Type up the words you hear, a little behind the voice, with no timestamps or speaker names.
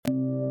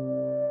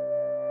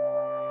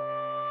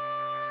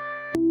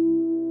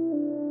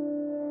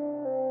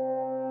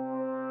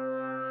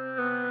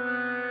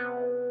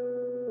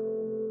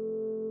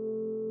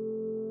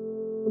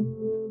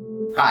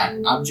Hi,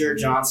 I'm Jared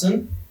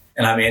Johnson.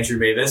 And I'm Andrew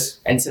Mavis.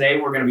 And today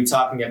we're going to be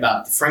talking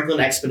about the Franklin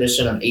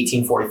Expedition of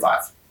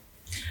 1845.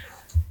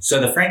 So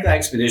the Franklin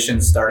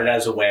Expedition started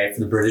as a way for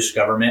the British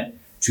government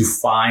to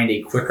find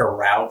a quicker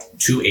route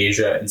to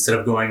Asia instead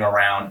of going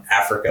around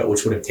Africa,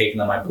 which would have taken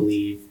them, I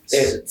believe,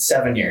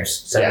 7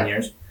 years. 7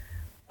 years.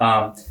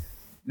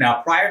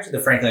 Now, prior to the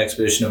Franklin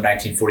Expedition of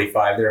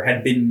 1945, there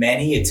had been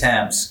many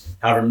attempts,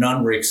 however,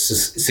 none were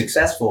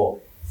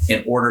successful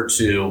in order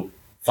to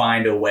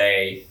find a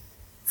way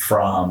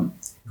from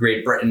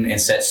Great Britain and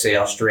set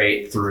sail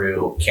straight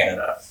through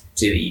Canada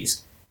to the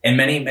east. And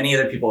many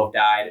other people have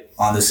died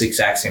on this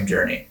exact same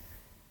journey.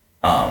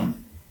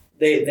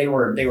 They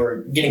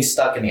were getting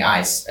stuck in the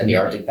ice in the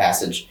Arctic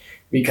Passage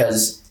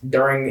because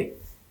during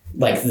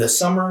the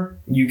summer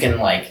you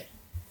can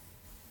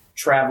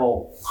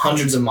travel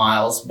hundreds of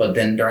miles, but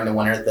then during the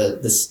winter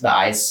the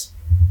ice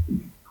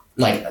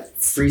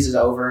freezes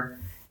over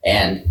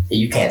and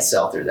you can't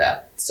sail through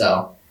that.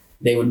 So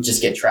they would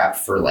just get trapped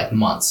for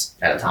months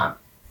at a time.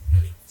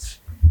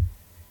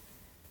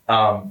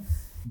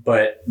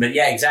 But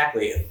yeah,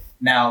 exactly.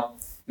 Now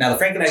the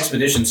Franklin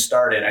Expedition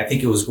started, I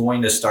think it was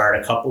going to start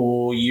a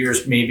couple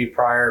years maybe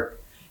prior,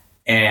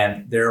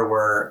 and there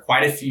were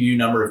quite a few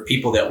number of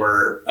people that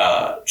were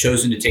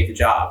chosen to take the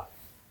job.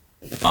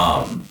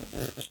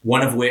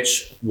 One of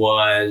which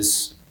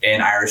was an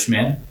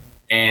Irishman,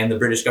 and the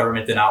British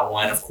government did not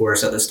want, of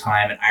course, at this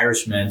time, an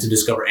Irishman to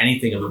discover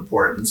anything of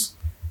importance.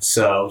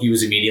 So he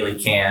was immediately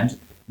canned.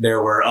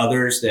 There were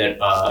others that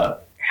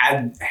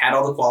had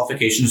all the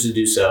qualifications to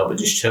do so, but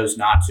just chose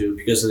not to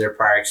because of their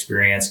prior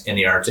experience in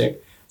the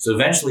Arctic. So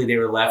eventually they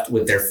were left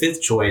with their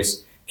fifth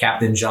choice,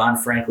 Captain John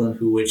Franklin,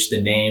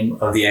 the name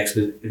of the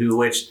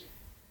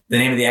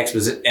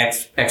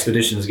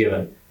expedition is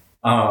given.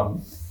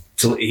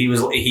 So he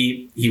was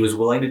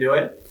willing to do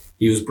it.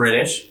 He was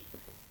British,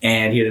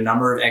 and he had a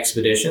number of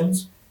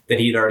expeditions that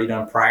he had already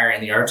done prior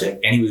in the Arctic,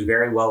 and he was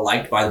very well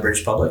liked by the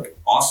British public.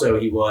 Also,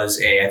 he was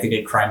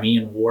a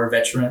Crimean War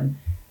veteran,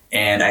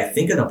 and I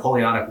think a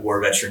Napoleonic War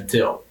veteran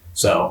too.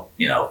 So,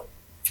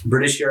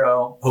 British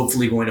hero,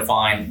 hopefully going to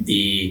find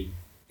a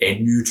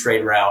new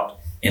trade route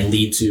and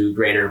lead to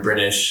greater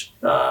British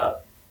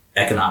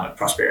economic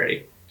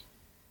prosperity.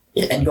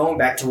 Yeah, and going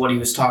back to what he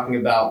was talking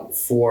about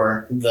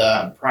for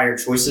the prior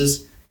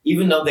choices,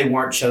 even though they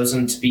weren't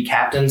chosen to be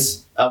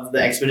captains of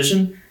the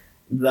expedition,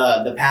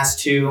 the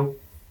past two,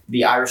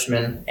 the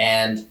Irishman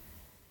and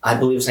I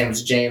believe his name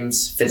was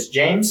James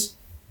Fitzjames,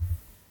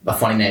 a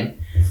funny name,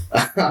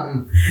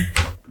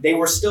 they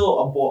were still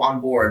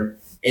on board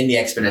in the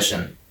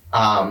expedition.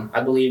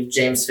 I believe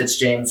James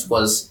Fitzjames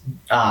was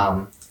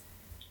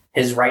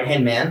his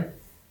right-hand man.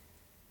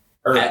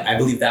 I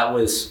believe that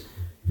was...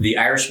 The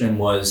Irishman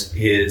was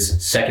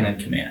his second in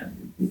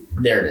command.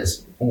 There it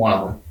is, one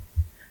of them.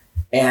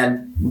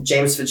 And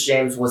James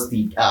Fitzjames was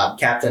the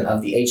captain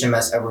of the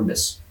HMS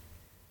Erebus.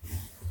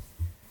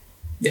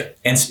 Yeah,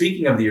 and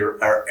speaking of the Erebus,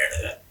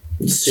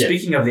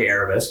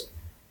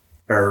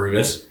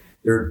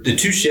 the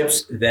two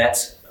ships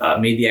that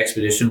made the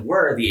expedition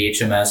were the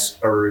HMS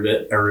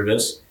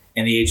Erebus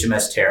and the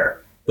HMS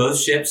Terror. Both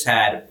ships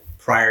had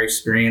prior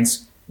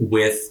experience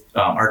with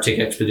Arctic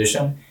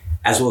expedition,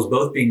 as well as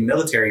both being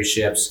military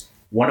ships,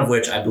 one of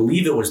which, I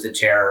believe it was the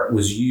Terror,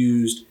 was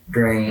used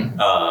during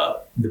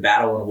the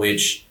battle in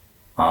which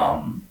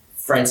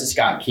Francis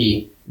Scott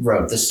Key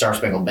wrote the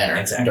Star-Spangled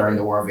Banner during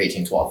the War of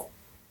 1812.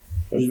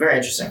 It was very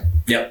interesting.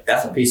 Yep,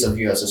 that's a piece of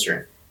U.S.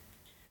 history.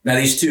 Now,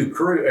 these two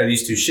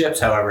ships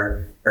had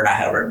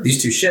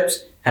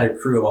a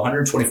crew of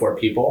 124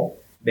 people.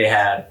 They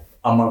had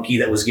a monkey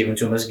that was given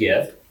to them as a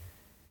gift.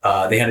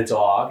 They had a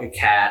dog, a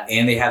cat,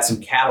 and they had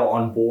some cattle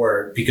on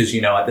board because,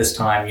 at this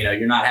time,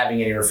 you're not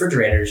having any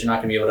refrigerators. You're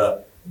not going to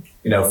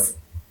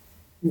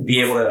be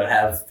able to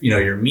have,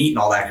 your meat and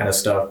all that kind of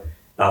stuff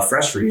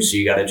fresh for you. So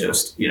you got to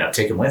just,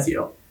 take them with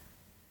you.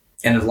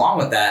 And along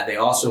with that, they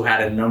also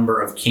had a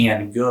number of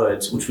canned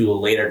goods, which we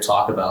will later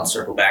talk about and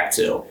circle back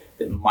to,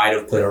 that might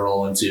have played a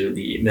role into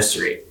the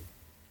mystery.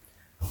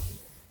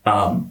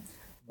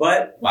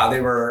 But while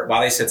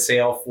they set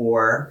sail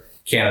for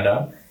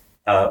Canada,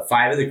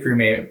 5 of the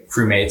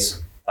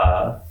crewmates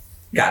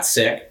got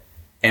sick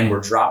and were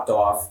dropped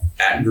off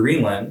at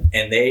Greenland,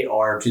 and they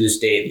are to this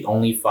day the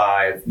only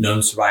 5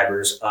 known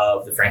survivors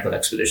of the Franklin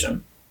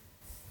expedition.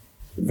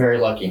 Very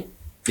lucky.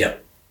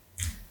 Yep.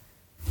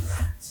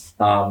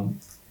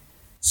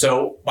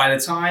 So by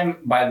the time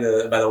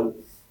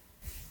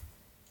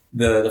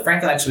the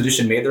Franklin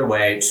expedition made their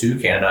way to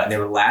Canada, and they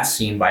were last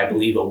seen by, I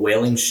believe, a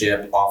whaling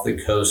ship off the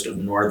coast of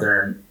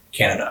northern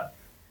Canada.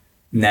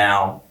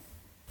 Now,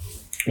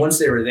 once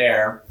they were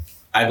there,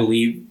 I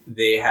believe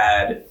they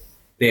had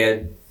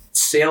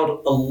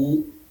sailed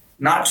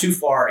not too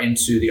far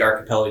into the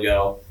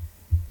archipelago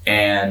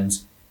and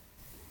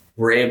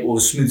were able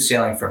to smooth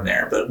sailing from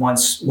there. But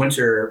once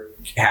winter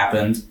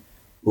happened,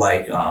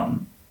 like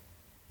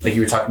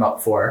you were talking about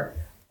before,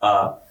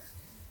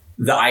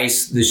 the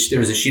ice, there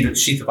was a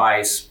sheath of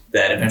ice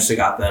that eventually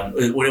got them,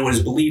 it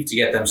was believed to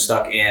get them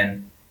stuck up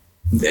in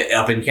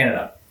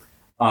Canada.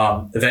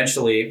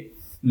 Eventually,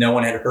 no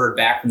one had heard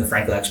back from the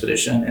Franklin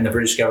expedition, and the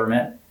British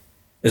government,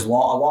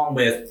 along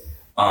with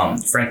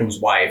Franklin's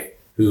wife,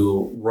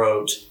 who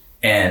wrote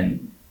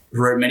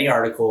many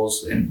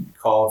articles and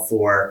called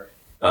for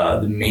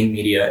the main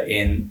media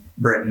in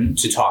Britain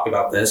to talk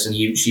about this, and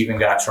she even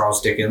got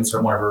Charles Dickens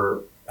or one of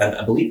her,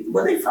 I believe,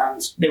 were they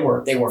friends? They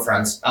were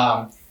friends.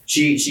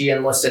 She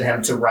enlisted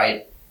him to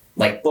write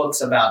like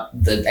books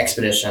about the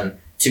expedition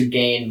to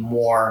gain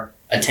more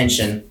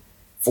attention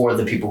for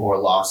the people who were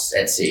lost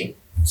at sea.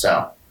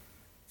 So,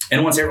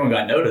 and once everyone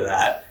got note of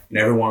that,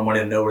 everyone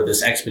wanted to know where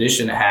this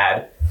expedition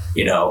had,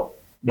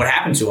 what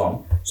happened to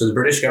them. So the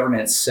British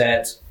government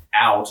set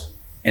out,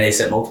 and they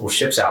sent multiple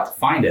ships out to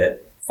find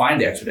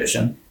the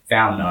expedition,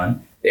 found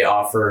none. They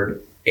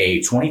offered a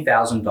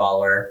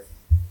 $20,000,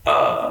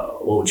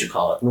 what would you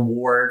call it,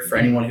 reward for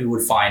anyone who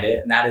would find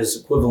it. And that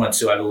is equivalent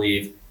to, I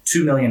believe,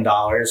 $2 million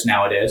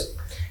nowadays.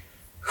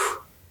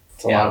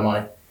 It's a lot of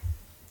money.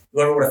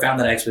 Whoever would have found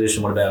that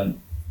expedition would have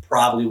been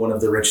probably one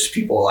of the richest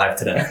people alive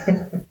today.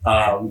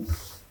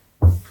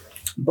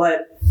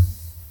 But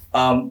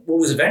what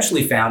was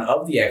eventually found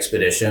of the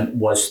expedition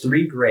was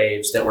 3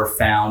 graves that were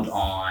found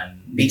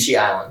on Beachy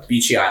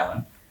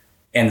Island.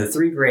 And the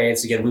 3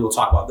 graves, again, we will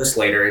talk about this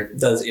later,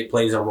 it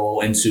plays a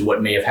role into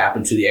what may have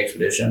happened to the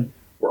expedition,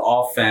 were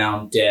all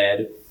found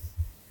dead,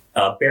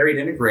 buried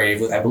in a grave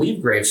with, I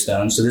believe,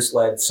 gravestones. So this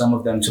led some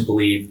of them to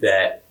believe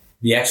that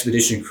the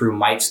expedition crew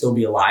might still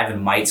be alive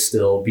and might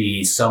still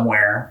be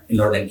somewhere in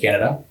northern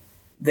Canada.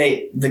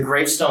 The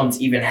gravestones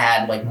even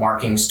had like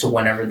markings to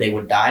whenever they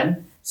would die.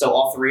 So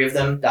all 3 of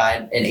them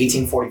died in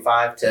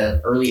 1845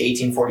 to early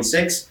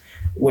 1846,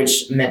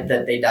 which meant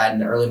that they died in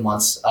the early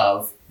months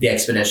of the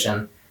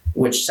expedition,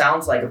 which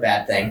sounds like a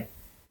bad thing.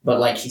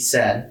 But like he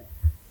said,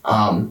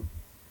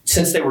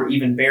 since they were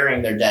even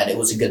burying their dead, it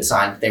was a good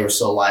sign that they were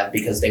still alive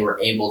because they were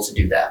able to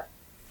do that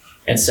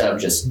instead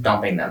of just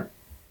dumping them.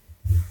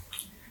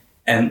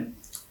 And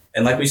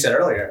like we said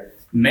earlier,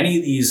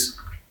 many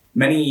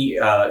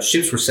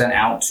ships were sent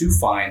out to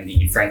find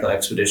the Franklin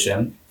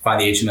expedition, find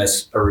the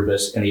HMS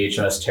Erebus and the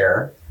HMS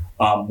Terror.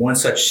 One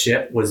such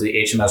ship was the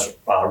HMS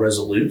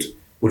Resolute,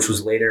 which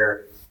was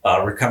later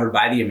recovered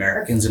by the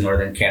Americans in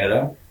northern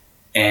Canada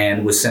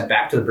and was sent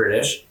back to the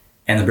British.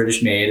 And the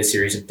British made a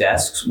series of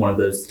desks. One of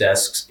those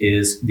desks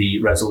is the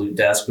Resolute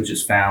desk, which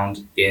is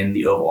found in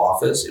the Oval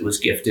Office. It was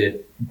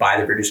gifted by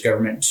the British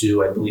government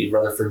to, I believe,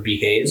 Rutherford B.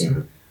 Hayes.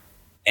 Mm-hmm.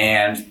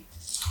 And,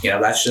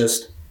 that's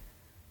just,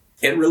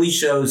 it really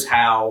shows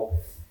how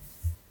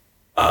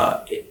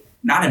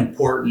not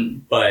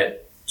important,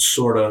 but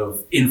sort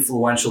of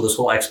influential this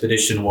whole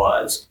expedition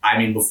was. I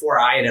mean, before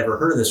I had ever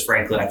heard of this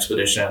Franklin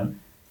expedition,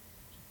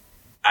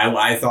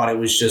 I thought it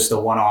was just a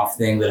one-off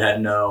thing that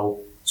had no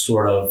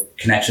sort of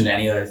connection to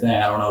any other thing.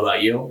 I don't know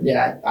about you.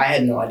 Yeah, I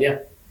had no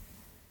idea.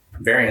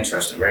 Very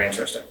interesting, very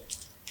interesting.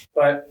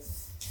 But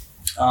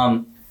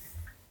for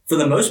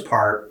the most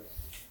part,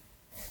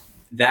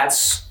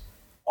 that's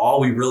all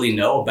we really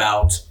know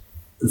about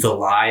the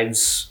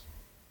lives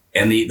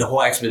and the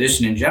whole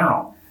expedition in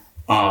general.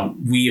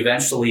 We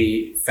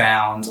eventually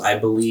found, I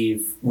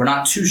believe, we're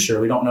not too sure.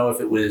 We don't know if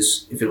it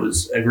was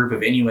a group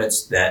of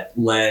Inuits that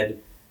led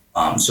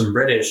some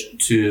British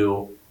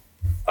to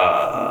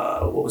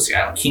what was the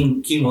island?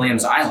 King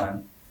William's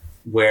Island,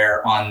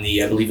 where on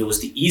the, I believe it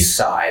was the east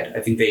side. I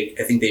think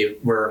they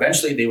were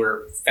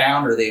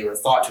found, or they were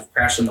thought to have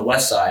crashed on the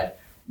west side.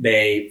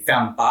 They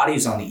found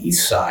bodies on the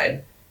east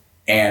side,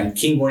 and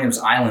King William's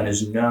Island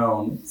is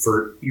known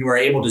for, you are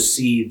able to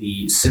see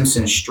the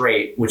Simpson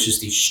Strait, which is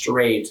the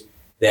strait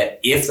that,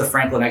 if the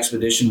Franklin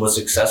expedition was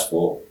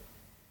successful,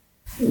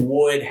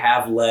 would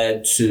have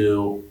led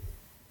to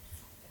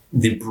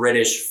the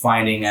British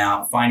finding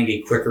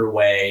a quicker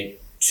way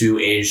to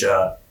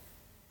Asia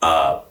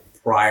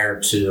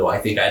prior to,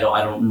 I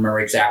don't remember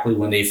exactly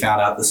when they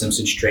found out the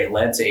Simpson Strait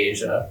led to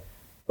Asia,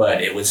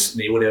 but it would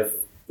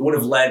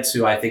have led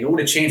to, I think it would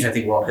have changed,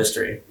 world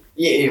history.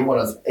 Yeah, it would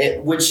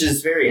have. Which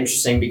is very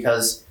interesting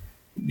because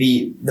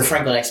the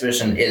Franklin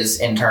expedition is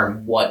in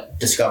turn what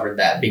discovered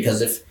that,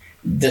 because if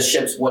the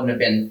ships wouldn't have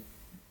been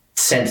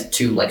sent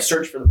to like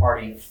search for the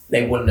party,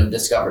 they wouldn't have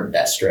discovered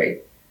that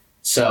strait.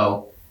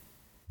 So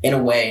in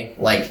a way,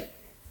 like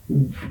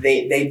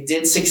they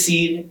did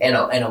succeed in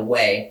a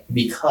way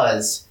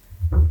because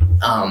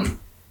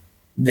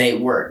they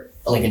were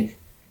like a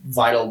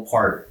vital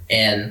part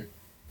in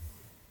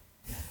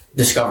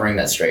discovering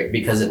that strait,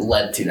 because it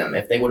led to them.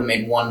 If they would have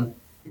made one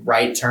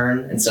right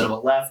turn instead of a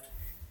left,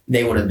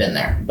 they would have been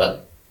there.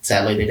 But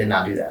sadly, they did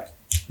not do that.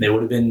 They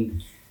would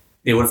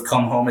have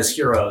come home as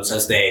heroes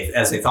as they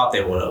thought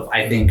they would have.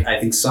 I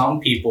think some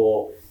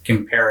people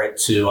compare it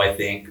to,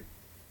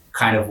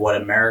 kind of what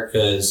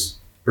America's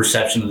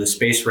perception of the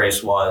space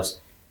race was,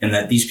 and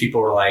that these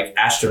people were like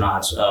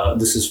astronauts.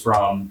 This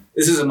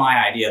isn't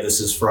my idea. This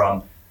is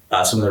from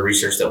some of the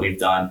research that we've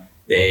done.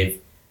 They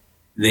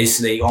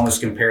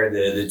almost compared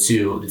the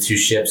two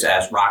ships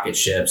as rocket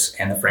ships,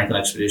 and the Franklin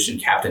expedition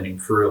captain and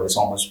crew as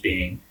almost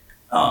being,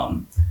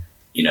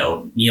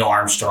 Neil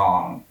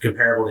Armstrong,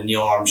 comparable to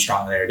Neil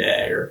Armstrong in their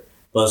day, or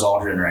Buzz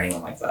Aldrin, or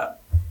anyone like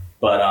that.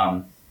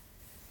 But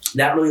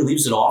that really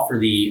leaves it all for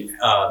the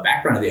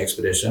background of the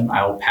expedition.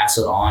 I will pass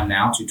it on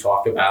now to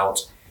talk about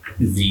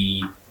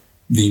the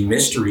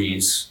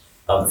mysteries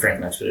of the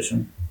Franklin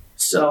expedition.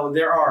 So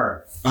there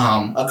are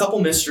a couple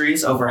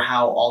mysteries over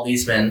how all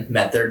these men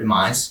met their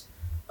demise.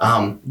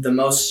 The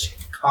most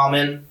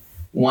common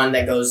one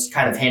that goes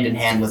kind of hand in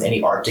hand with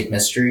any Arctic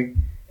mystery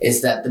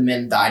is that the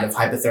men died of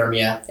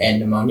hypothermia and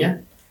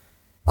pneumonia.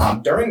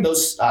 During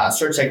those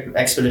search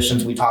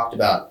expeditions we talked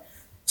about,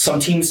 some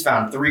teams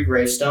found 3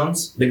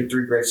 gravestones, the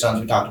 3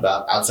 gravestones we talked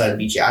about outside of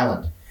Beechy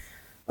Island.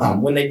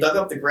 When they dug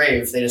up the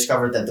grave, they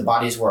discovered that the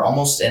bodies were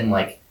almost in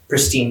like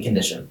pristine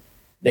condition.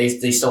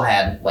 They still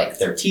had like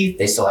their teeth,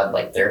 they still had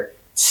like their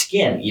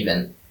skin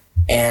even.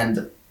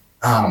 And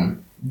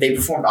they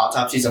performed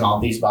autopsies on all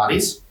these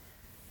bodies.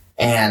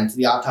 And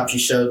the autopsy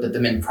showed that the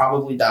men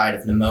probably died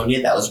of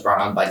pneumonia that was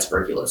brought on by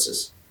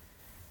tuberculosis.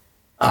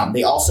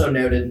 They also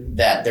noted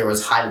that there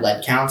was high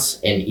lead counts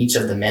in each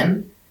of the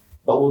men,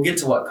 but we'll get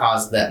to what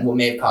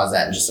may have caused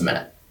that in just a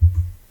minute.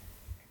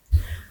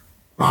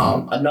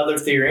 Another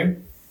theory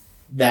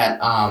that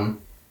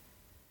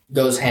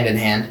goes hand in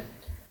hand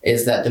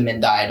is that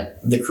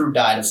the crew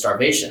died of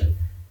starvation,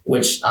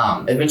 which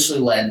eventually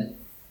led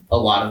a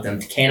lot of them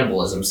to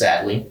cannibalism,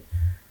 sadly.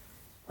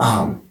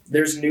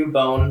 There's new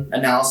bone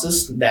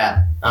analysis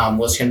that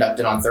was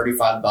conducted on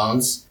 35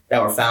 bones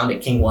that were found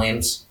at King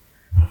William's.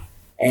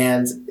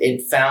 And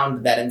it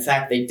found that, in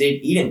fact, they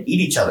did eat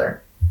each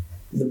other.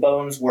 The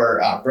bones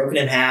were broken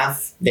in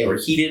half, they were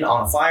heated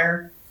on a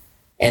fire,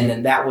 and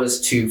then that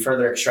was to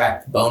further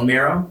extract bone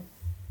marrow,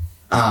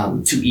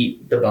 to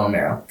eat the bone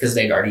marrow, because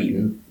they'd already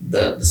eaten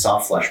the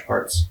soft flesh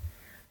parts.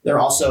 There are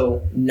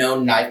also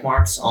known knife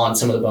marks on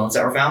some of the bones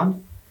that were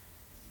found,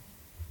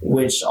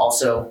 which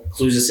also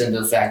clues us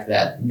into the fact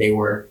that they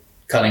were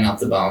cutting up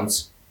the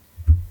bones.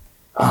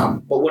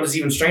 But what is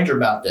even stranger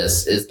about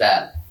this is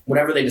that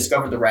whenever they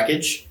discovered the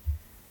wreckage,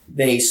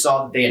 they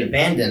saw that they had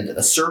abandoned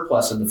a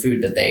surplus of the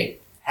food that they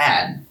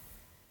had.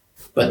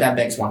 But that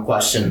begs one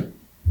question,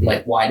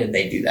 like, why did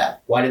they do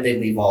that? Why did they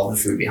leave all the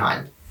food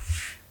behind?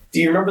 Do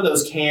you remember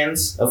those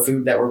cans of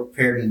food that were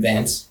prepared in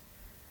advance?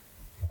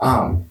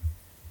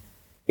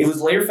 It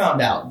was later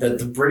found out that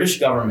the British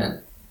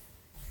government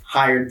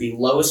hired the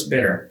lowest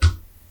bidder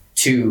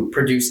to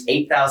produce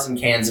 8,000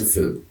 cans of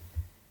food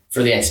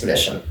for the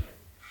expedition.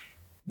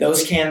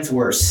 Those cans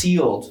were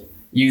sealed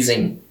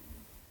using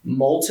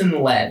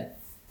molten lead,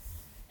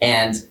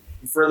 and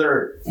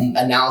further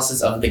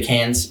analysis of the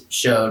cans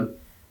showed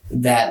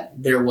that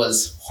there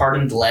was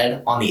hardened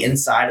lead on the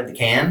inside of the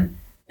can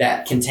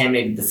that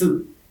contaminated the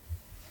food.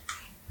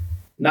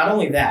 Not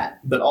only that,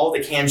 but all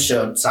the cans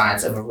showed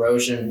signs of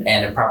erosion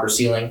and improper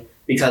sealing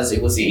because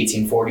it was the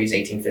 1840s,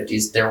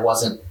 1850s. There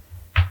wasn't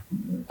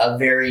a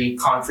very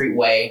concrete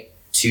way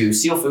to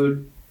seal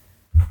food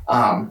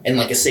in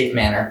like a safe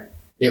manner.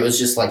 It was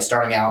just like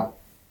starting out.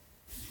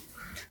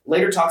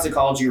 Later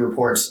toxicology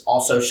reports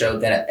also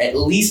showed that at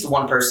least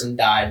one person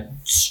died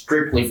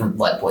strictly from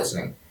lead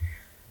poisoning.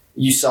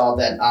 You saw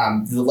that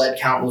the lead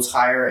count was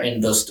higher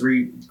in those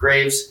 3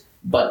 graves,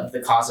 but the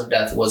cause of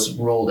death was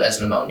ruled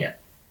as pneumonia.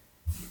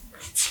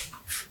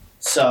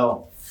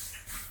 So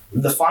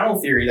the final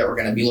theory that we're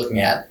going to be looking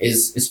at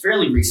is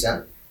fairly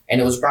recent, and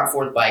it was brought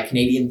forth by a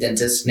Canadian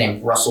dentist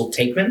named Russell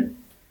Takeman.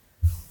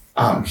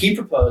 He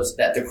proposed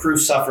that the crew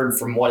suffered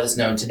from what is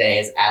known today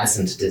as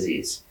Addison's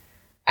disease.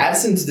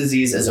 Addison's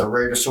disease is a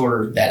rare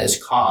disorder that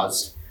is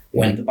caused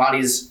when the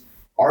body's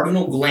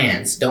adrenal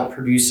glands don't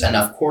produce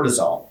enough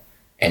cortisol.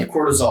 And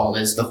cortisol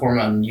is the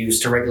hormone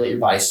used to regulate your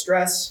body's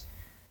stress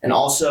and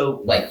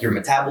also like your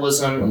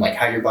metabolism and like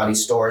how your body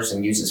stores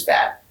and uses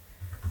fat.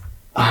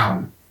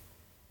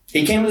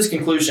 He came to this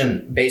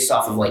conclusion based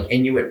off of like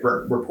Inuit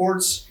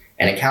reports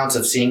and accounts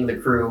of seeing the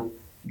crew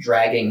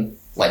dragging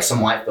like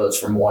some lifeboats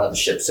from one of the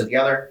ships to the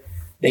other.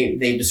 They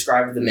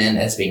described the men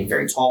as being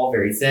very tall,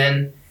 very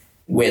thin,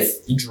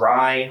 with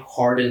dry,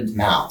 hardened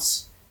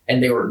mouths,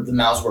 and the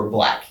mouths were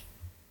black.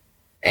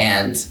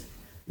 And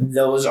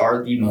those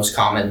are the most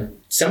common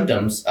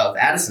symptoms of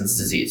Addison's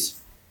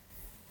disease.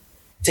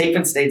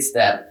 Takeman states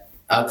that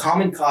a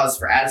common cause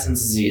for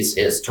Addison's disease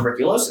is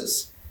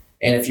tuberculosis.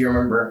 And if you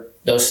remember,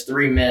 those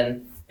 3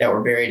 men that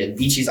were buried at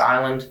Beechy's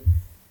Island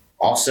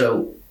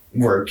also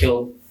were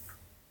killed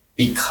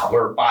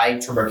by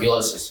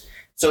tuberculosis.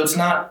 So it's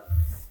not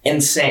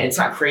insane. It's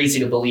not crazy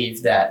to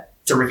believe that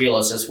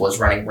tuberculosis was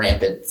running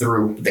rampant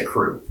through the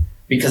crew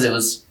because it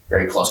was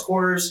very close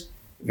quarters,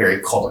 very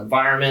cold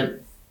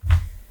environment.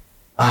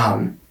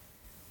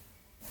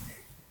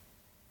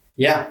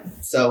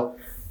 So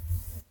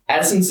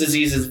Addison's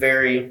disease is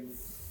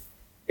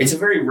it's a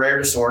very rare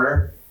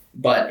disorder,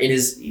 but it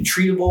is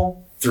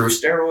treatable through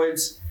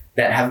steroids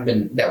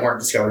that weren't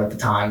discovered at the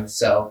time.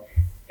 So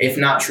if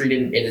not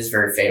treated, it is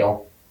very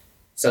fatal.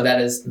 So that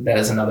is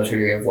another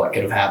theory of what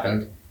could have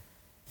happened.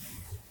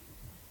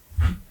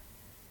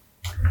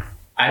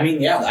 I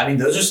mean,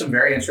 those are some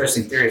very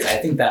interesting theories. I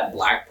think that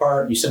black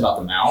part you said about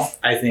the mouth,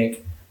 I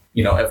think,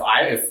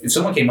 if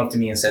someone came up to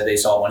me and said they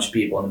saw a bunch of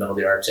people in the middle of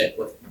the Arctic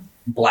with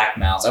black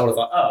mouths, I would have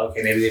thought, oh,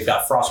 okay, maybe they've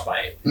got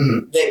frostbite.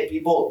 Mm-hmm.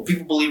 People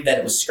believe that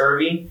it was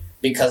scurvy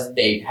because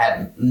they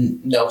had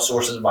no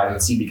sources of vitamin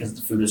C because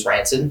the food was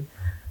rancid.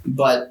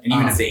 But and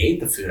even if they ate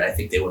the food, I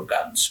think they would have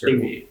gotten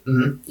scurvy.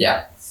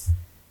 Yeah.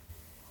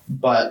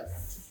 But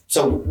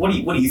so, what do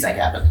you think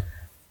happened?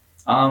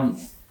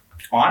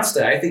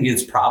 Honestly, I think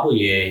it's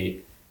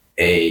probably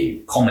a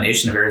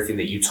culmination of everything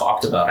that you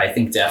talked about. I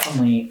think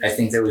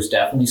there was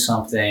definitely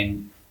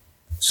something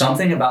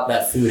about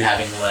that food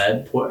having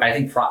lead. I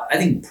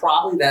think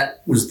probably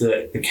that was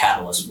the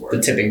catalyst for it.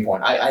 The tipping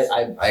point.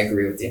 I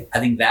agree with you. I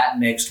think that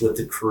mixed with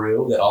the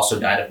crew that also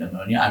died of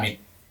pneumonia. I mean,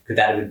 could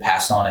that have been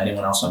passed on to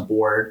anyone else on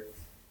board?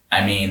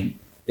 I mean,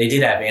 they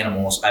did have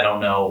animals. I don't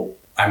know.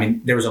 I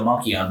mean, there was a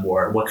monkey on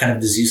board. What kind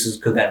of diseases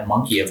could that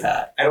monkey have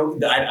had?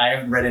 I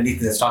haven't read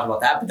anything that's talked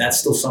about that, but that's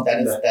still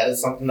something that is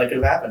something that could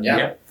have happened. Yeah.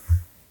 Yep.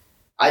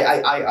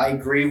 I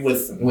agree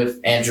with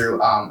Andrew.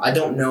 I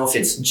don't know if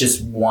it's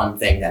just one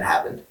thing that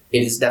happened.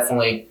 It is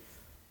definitely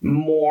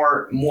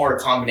more a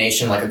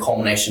combination, like a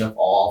culmination of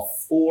all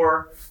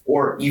four,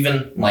 or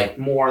even like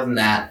more than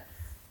that.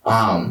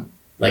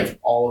 Like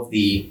all of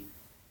the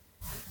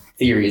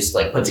theories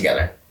like put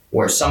together,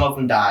 where some of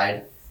them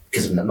died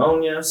because of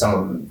pneumonia, some of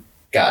them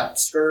got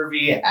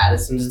scurvy,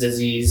 Addison's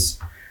disease,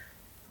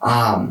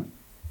 and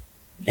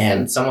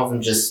some of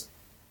them just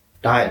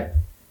died.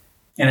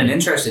 And an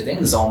interesting thing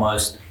is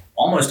almost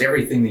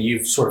everything that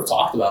you've sort of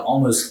talked about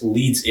almost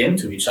leads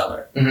into each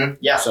other. Mm-hmm.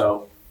 Yeah.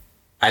 So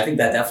I think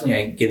that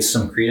definitely gives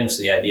some credence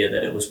to the idea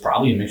that it was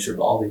probably a mixture of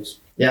all these.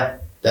 Yeah,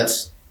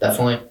 that's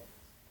definitely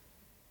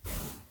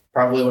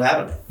probably what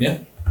happened. Yeah.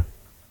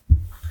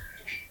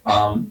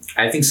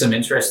 I think some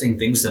interesting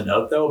things to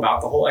note, though,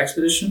 about the whole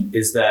expedition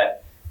is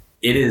that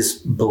it is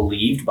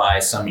believed by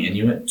some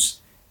Inuits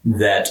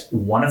that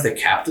one of the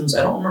captains,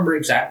 I don't remember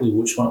exactly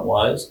which one it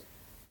was,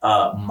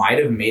 might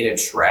have made a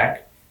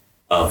trek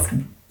of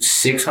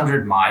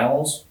 600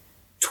 miles,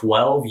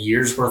 12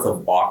 years worth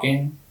of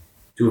walking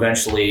to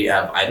eventually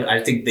have,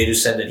 I think they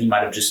just said that he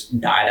might have just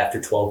died after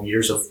 12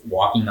 years of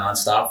walking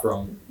nonstop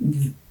from...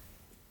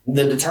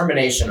 The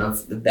determination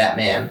of that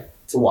man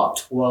to walk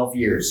 12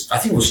 years. I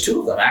think it was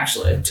two of them,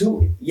 actually.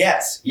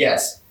 Yes.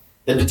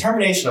 The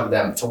determination of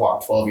them to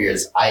walk 12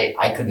 years,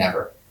 I could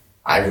never.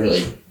 I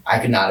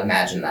could not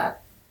imagine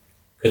that.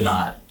 Could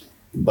not.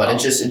 But it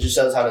just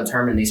shows how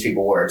determined these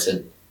people were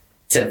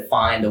to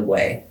find a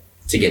way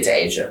to get to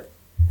Asia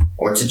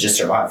or to just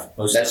survive.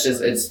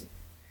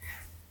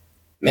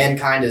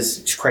 Mankind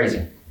is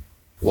crazy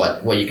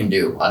what you can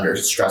do under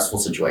stressful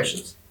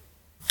situations.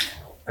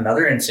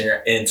 Another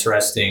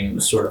interesting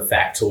sort of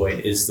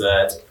factoid is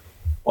that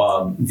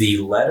the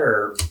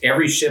letter,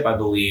 every ship, I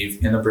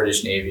believe, in the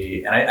British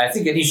Navy, and I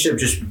think any ship,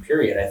 just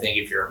period, I think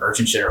if you're a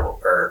merchant ship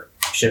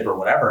or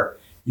whatever,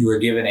 you were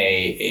given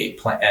a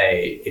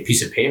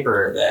piece of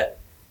paper that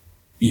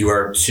you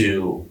are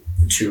to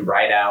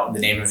write out the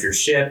name of your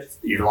ship,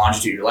 your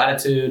longitude, your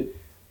latitude,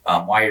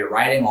 why you're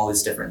writing, all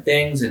these different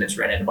things, and it's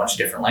written in a bunch of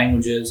different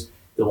languages.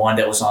 The one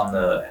that was on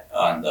the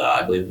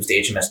I believe it was the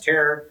HMS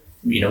Terror,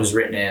 was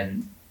written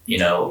in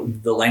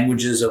the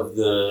languages of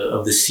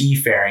the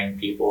seafaring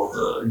people.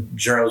 The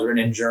journal was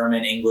written in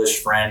German,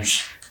 English,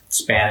 French,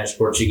 Spanish,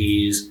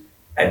 Portuguese,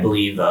 I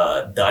believe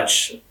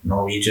Dutch,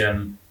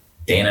 Norwegian,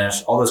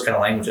 Danish, all those kind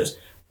of languages.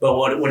 But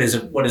what is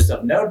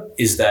of note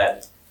is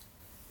that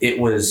it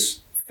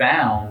was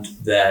found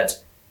that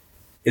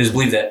it was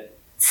believed that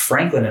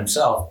Franklin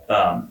himself,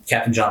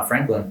 Captain John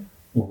Franklin,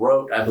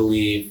 wrote, I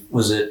believe,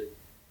 was it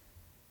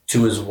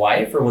to his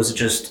wife or was it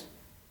just...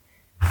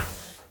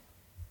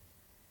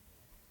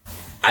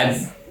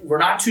 We're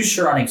not too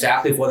sure on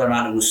exactly whether or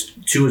not it was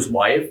to his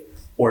wife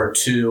or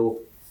to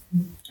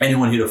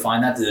anyone who would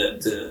find that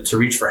to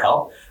reach for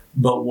help.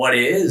 But what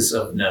is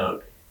of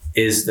note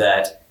is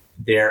that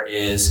there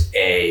is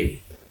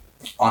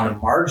on the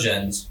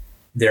margins,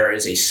 there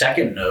is a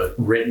second note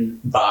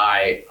written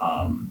by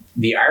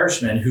the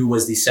Irishman who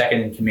was the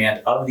second in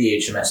command of the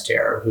HMS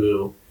Terror,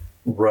 who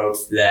wrote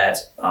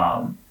that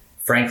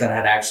Franklin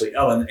had actually...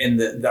 and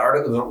the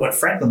article, what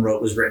Franklin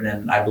wrote was written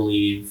in, I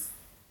believe...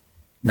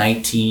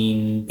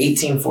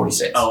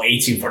 1846. Oh,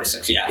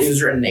 1846, yeah. It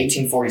was written in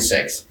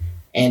 1846.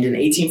 And in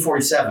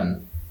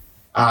 1847,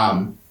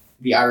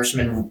 the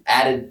Irishman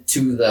added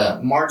to the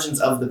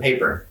margins of the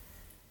paper,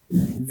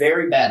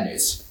 very bad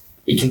news.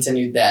 He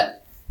continued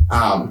that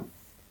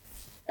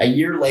a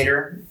year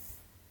later,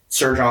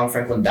 Sir John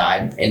Franklin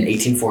died in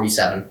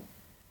 1847.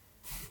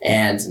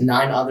 And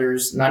nine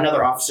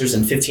other officers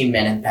and 15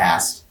 men had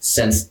passed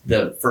since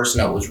the first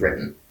note was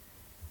written.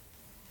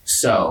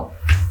 So...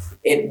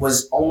 it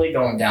was only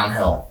going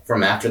downhill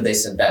from after they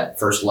sent that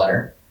first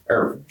letter,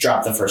 or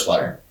dropped the first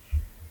letter.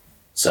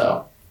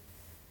 So.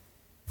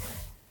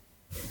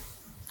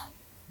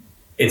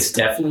 It's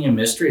definitely a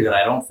mystery that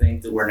I don't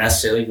think that we're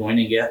necessarily going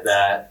to get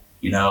that,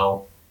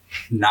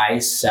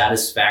 nice,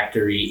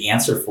 satisfactory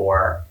answer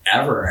for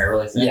ever, I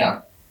really think.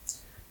 Yeah.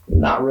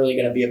 Not really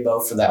going to be a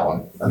bow for that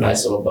one. A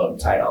nice little bow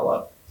to tie it all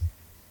up.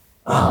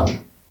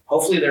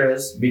 Hopefully there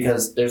is,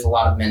 because there's a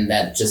lot of men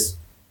that just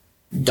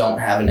don't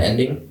have an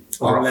ending.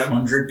 over on them.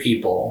 100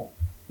 people.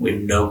 We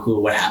have no clue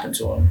what happened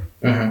to them.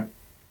 Mm-hmm.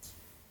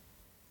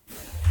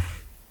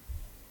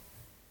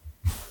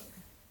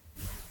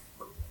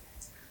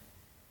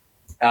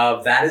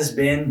 That has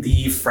been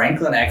the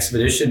Franklin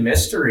Expedition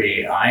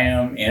Mystery. I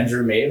am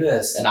Andrew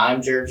Mavis. And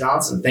I'm Jared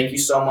Johnson. Thank you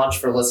so much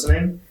for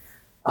listening.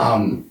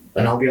 And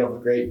I hope you have a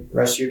great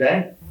rest of your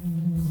day.